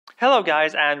Hello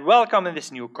guys and welcome in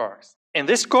this new course. In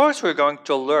this course we're going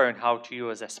to learn how to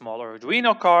use a small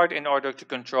Arduino card in order to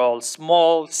control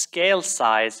small scale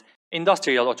size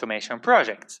industrial automation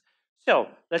projects. So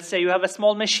let's say you have a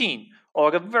small machine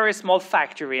or a very small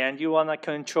factory and you want to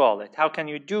control it. How can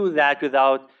you do that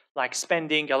without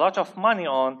spending a lot of money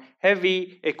on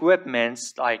heavy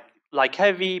equipments like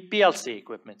heavy PLC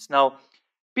equipments? Now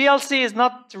PLC is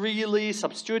not really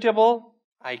substitutable,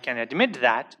 I can admit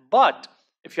that, but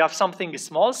if you have something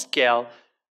small scale,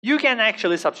 you can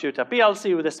actually substitute a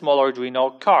PLC with a small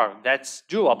Arduino card. That's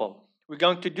doable. We're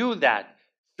going to do that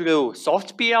through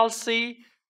soft PLC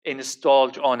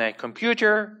installed on a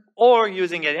computer or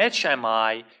using an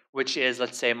HMI, which is,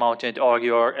 let's say, mounted on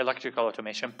your electrical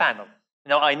automation panel.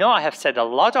 Now, I know I have said a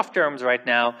lot of terms right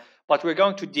now, but we're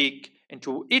going to dig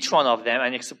into each one of them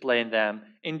and explain them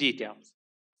in details.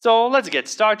 So let's get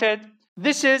started.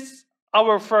 This is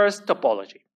our first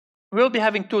topology. We'll be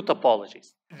having two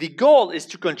topologies. The goal is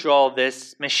to control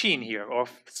this machine here, or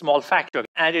small factory.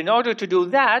 And in order to do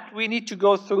that, we need to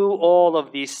go through all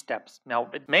of these steps. Now,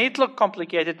 it may look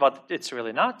complicated, but it's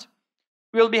really not.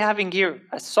 We'll be having here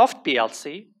a soft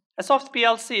PLC. A soft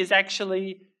PLC is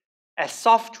actually a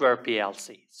software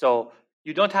PLC. So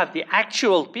you don't have the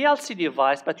actual PLC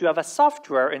device, but you have a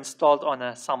software installed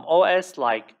on some OS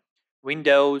like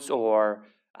Windows or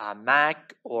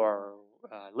Mac or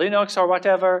Linux or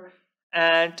whatever.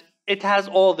 And it has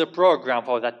all the program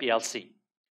for that PLC.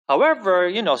 However,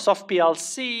 soft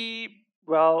PLC,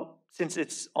 well, since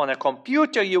it's on a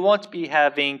computer, you won't be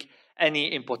having any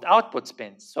input-output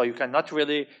pins. So you cannot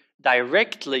really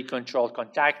directly control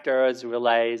contactors,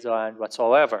 relays, and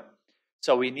whatsoever.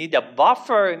 So we need a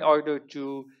buffer in order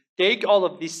to take all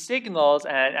of these signals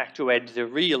and actuate the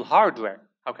real hardware.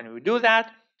 How can we do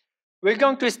that? We're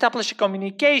going to establish a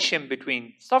communication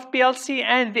between soft PLC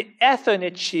and the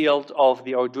Ethernet shield of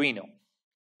the Arduino.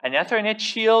 An Ethernet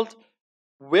shield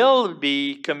will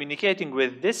be communicating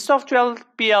with this software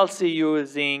PLC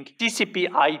using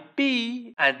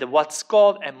TCP/IP and what's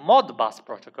called a Modbus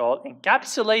protocol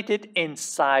encapsulated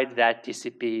inside that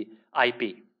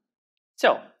TCP/IP.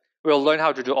 So we'll learn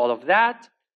how to do all of that.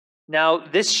 Now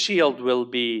this shield will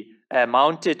be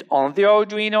mounted on the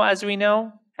Arduino, as we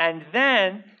know, and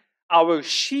then our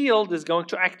shield is going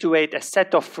to activate a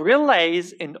set of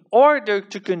relays in order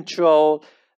to control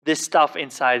this stuff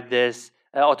inside this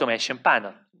automation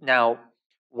panel. Now,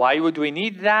 why would we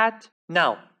need that?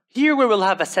 Now, here we will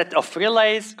have a set of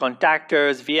relays,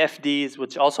 contactors, VFDs,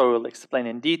 which also will explain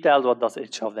in detail what does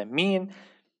each of them mean.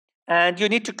 And you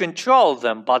need to control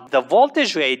them, but the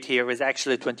voltage rate here is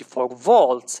actually 24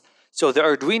 volts. So the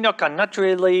Arduino cannot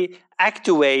really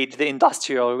activate the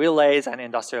industrial relays and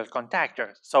industrial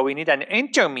contactors. So we need an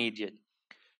intermediate.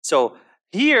 So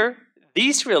here,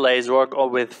 these relays work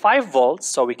with 5 volts,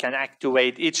 so we can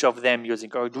activate each of them using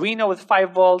Arduino with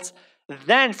 5 volts.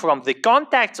 Then from the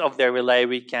contacts of the relay,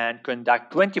 we can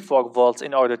conduct 24 volts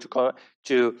in order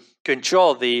to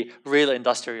control the real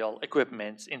industrial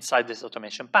equipment inside this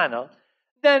automation panel.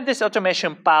 Then this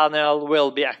automation panel will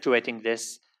be activating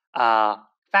this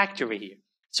factory here.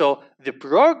 So the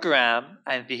program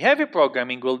and the heavy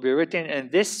programming will be written in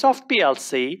this soft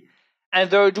PLC, and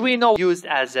the Arduino used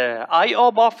as an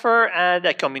I/O buffer and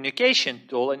a communication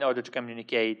tool in order to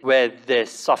communicate with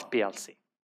this soft PLC.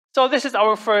 So this is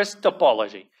our first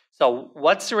topology. So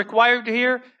what's required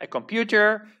here? A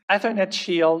computer, Ethernet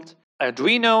shield,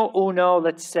 Arduino, Uno,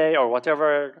 let's say, or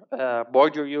whatever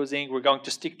board you're using. We're going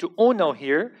to stick to Uno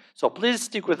here. So please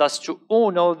stick with us to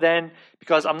Uno then,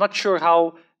 because I'm not sure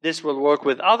how this will work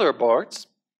with other boards.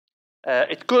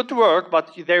 It could work, but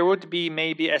there would be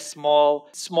maybe a small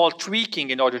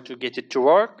tweaking in order to get it to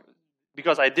work,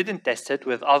 because I didn't test it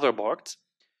with other boards.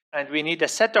 And we need a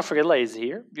set of relays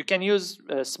here. You can use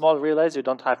small relays. You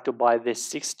don't have to buy this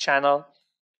 6-channel.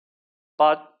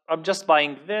 But I'm just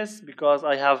buying this because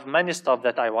I have many stuff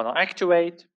that I want to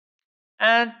activate.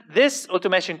 And this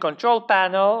automation control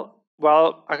panel,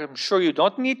 well, I'm sure you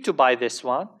don't need to buy this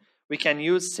one. We can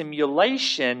use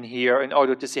simulation here in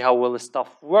order to see how will the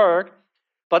stuff work.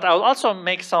 But I'll also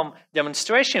make some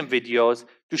demonstration videos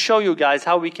to show you guys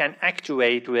how we can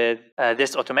activate with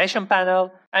this automation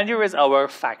panel. And here is our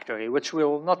factory, which we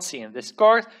will not see in this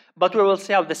course, but we will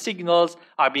see how the signals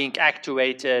are being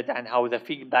activated and how the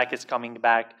feedback is coming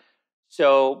back.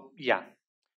 So yeah.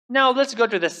 Now let's go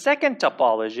to the second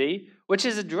topology, which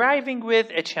is driving with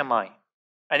HMI.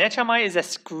 An HMI is a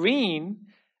screen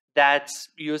that's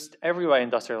used everywhere in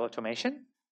industrial automation.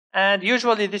 And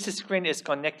usually this screen is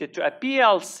connected to a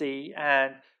PLC,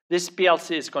 and this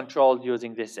PLC is controlled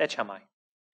using this HMI.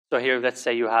 So here, let's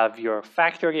say you have your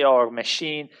factory or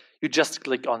machine. You just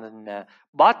click on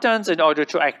buttons in order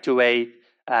to activate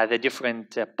the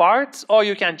different parts, or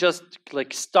you can just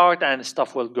click start and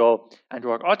stuff will go and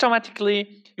work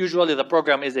automatically. Usually the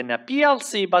program is in a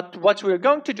PLC, but what we're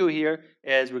going to do here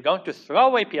is we're going to throw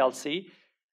away PLC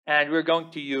and we're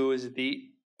going to use the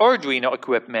Arduino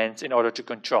equipment in order to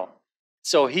control.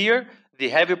 So here, the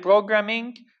heavy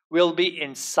programming will be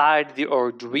inside the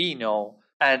Arduino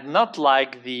and not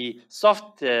like the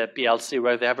soft PLC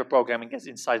where the heavy programming is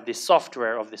inside the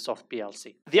software of the soft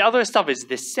PLC. The other stuff is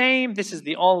the same. This is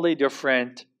the only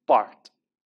different part.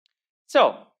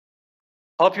 So,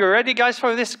 hope you're ready, guys,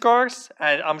 for this course.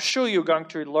 And I'm sure you're going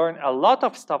to learn a lot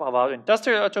of stuff about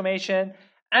industrial automation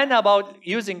and about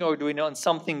using Arduino in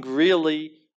something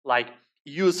really like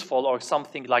useful or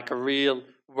something like a real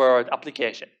world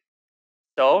application.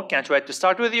 So, can't wait to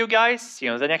start with you guys. See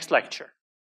you in the next lecture.